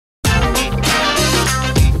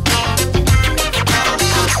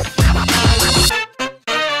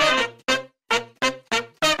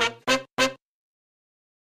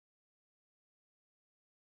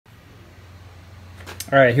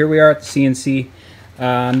Alright, here we are at the CNC.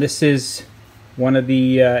 This is one of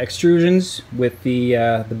the extrusions with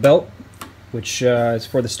the belt, which is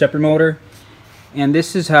for the stepper motor. And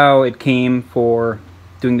this is how it came for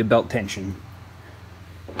doing the belt tension.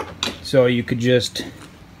 So you could just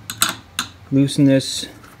loosen this,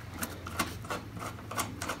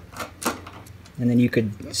 and then you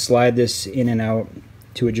could slide this in and out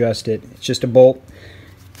to adjust it. It's just a bolt.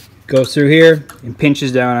 Goes through here and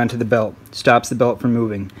pinches down onto the belt, stops the belt from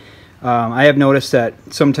moving. I have noticed that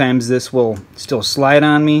sometimes this will still slide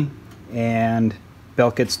on me and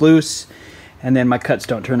belt gets loose, and then my cuts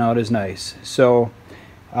don't turn out as nice. So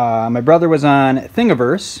my brother was on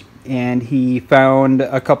Thingiverse and he found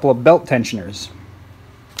a couple of belt tensioners.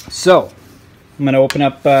 So I'm going to open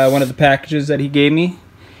up one of the packages that he gave me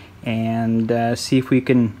and see if we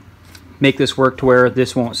can make this work to where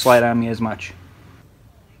this won't slide on me as much.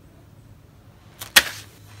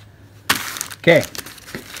 Okay,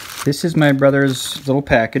 this is my brother's little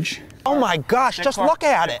package. Oh my gosh, just look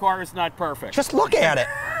at it. The car is not perfect. Just look at it.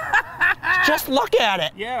 Just look at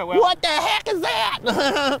it. Yeah, well. What the heck is that?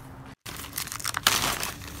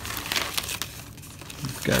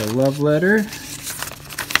 Got a love letter.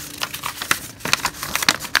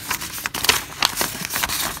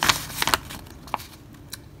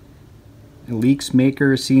 Leaks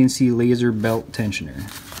Maker CNC laser belt tensioner.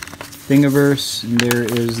 Thingiverse, and there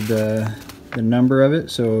is the number of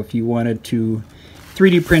it, so if you wanted to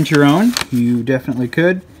 3D print your own, you definitely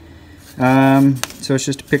could. So it's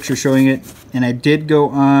just a picture showing it, and I did go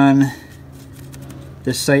on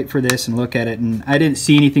the site for this and look at it, and I didn't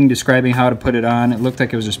see anything describing how to put it on. It looked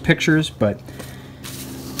like it was just pictures, but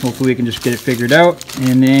hopefully we can just get it figured out.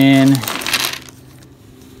 And then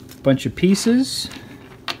a bunch of pieces.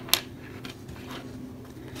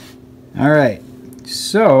 Alright,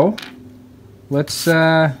 so let's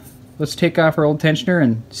take off our old tensioner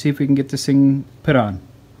and see if we can get this thing put on.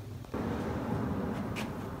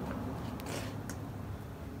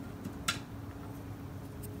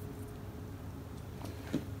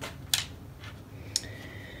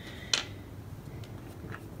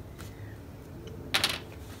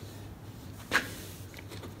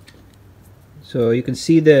 So you can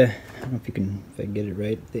see the, I don't know if I get it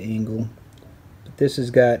right, the angle, but this has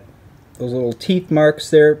got those little teeth marks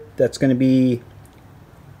there. That's going to be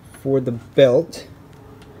for the belt.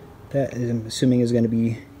 That is, I'm assuming, is going to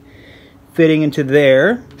be fitting into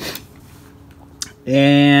there.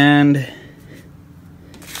 And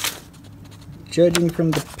judging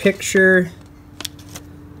from the picture,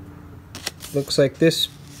 looks like this,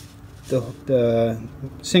 the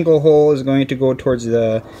single hole is going to go towards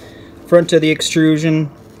the front of the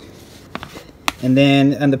extrusion. And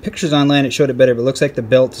then on the pictures online it showed it better, but it looks like the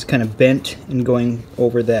belt is kind of bent and going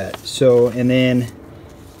over that. So, and then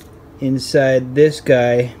inside this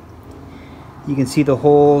guy you can see the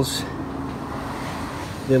holes.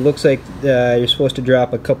 It looks like you're supposed to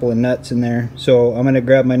drop a couple of nuts in there. So I'm going to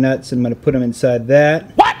grab my nuts and I'm going to put them inside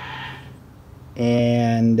that. What?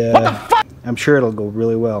 And what the fuck? I'm sure it'll go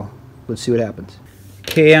really well. Let's see what happens.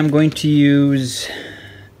 Okay, I'm going to use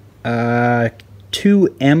 2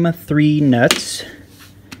 M3 nuts.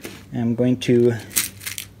 I'm going to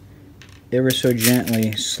ever so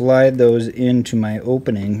gently slide those into my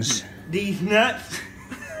openings. These nuts.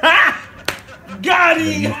 Got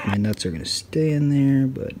it! My nuts are going to stay in there,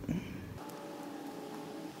 but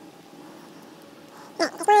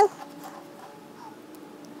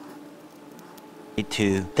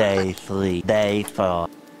Day 3, day 4.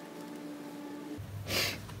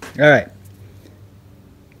 alright.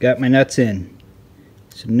 Got my nuts in.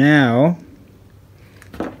 So now,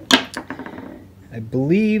 I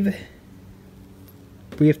believe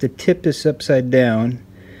we have to tip this upside down.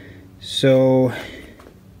 So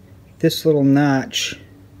this little notch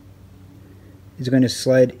is going to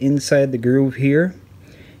slide inside the groove here.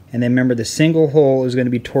 And then remember, the single hole is going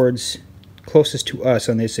to be towards closest to us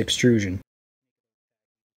on this extrusion.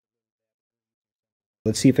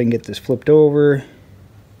 Let's see if I can get this flipped over.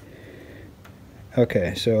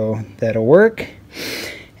 Okay, so that'll work.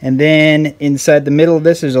 And then inside the middle of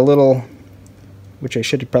this is a little, which I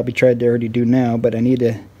should have probably tried to already do now, but I need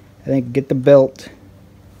to, I think, get the belt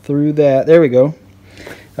through that. There we go.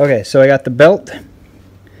 Okay, so I got the belt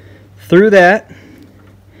through that,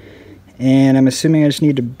 and I'm assuming I just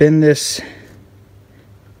need to bend this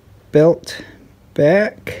belt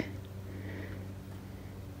back.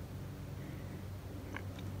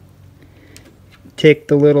 Take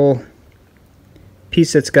the little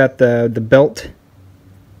piece that's got the belt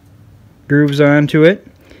grooves onto it,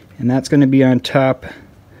 and that's going to be on top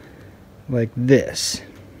like this.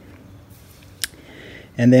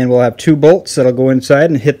 And then we'll have 2 bolts that'll go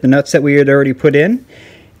inside and hit the nuts that we had already put in.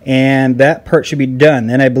 And that part should be done.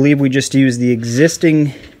 Then I believe we just use the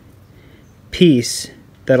existing piece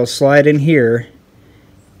that'll slide in here,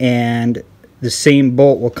 and the same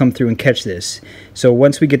bolt will come through and catch this. So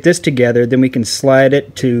once we get this together, then we can slide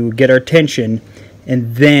it to get our tension,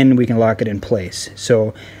 and then we can lock it in place.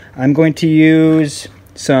 So I'm going to use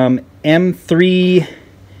some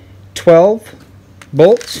M312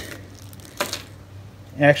 bolts.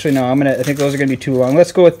 Actually, no, I think those are going to be too long.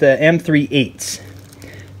 Let's go with the M3/8s.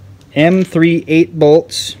 M3/8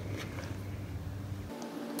 bolts.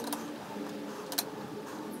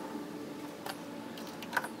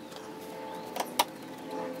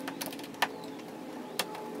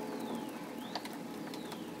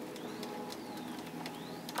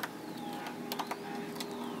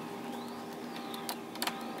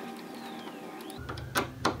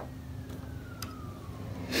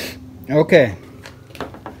 Okay.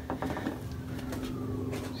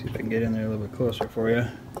 See if I can get in there a little bit closer for you.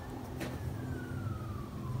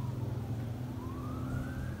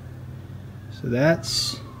 So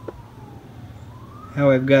that's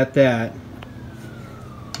how I've got that.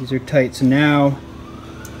 These are tight. So now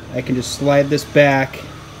I can just slide this back,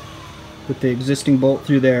 put the existing bolt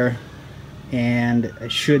through there, and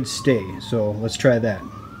it should stay. So let's try that.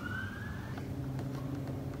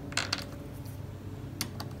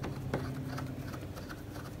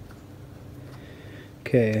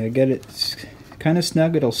 Okay, I got it kind of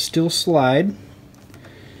snug. It'll still slide.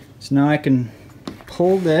 So now I can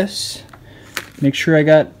pull this, make sure I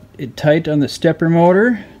got it tight on the stepper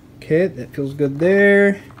motor. Okay, that feels good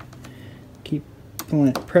there. Keep pulling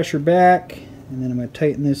it pressure back, and then I'm going to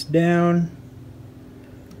tighten this down.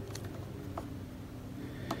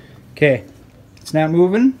 Okay, it's not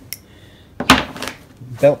moving.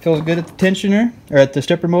 Belt feels good at the tensioner, or at the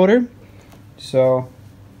stepper motor. So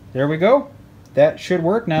there we go. That should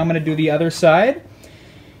work. Now I'm going to do the other side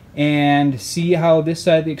and see how this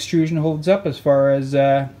side of the extrusion holds up as far as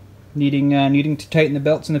needing to tighten the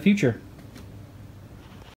belts in the future.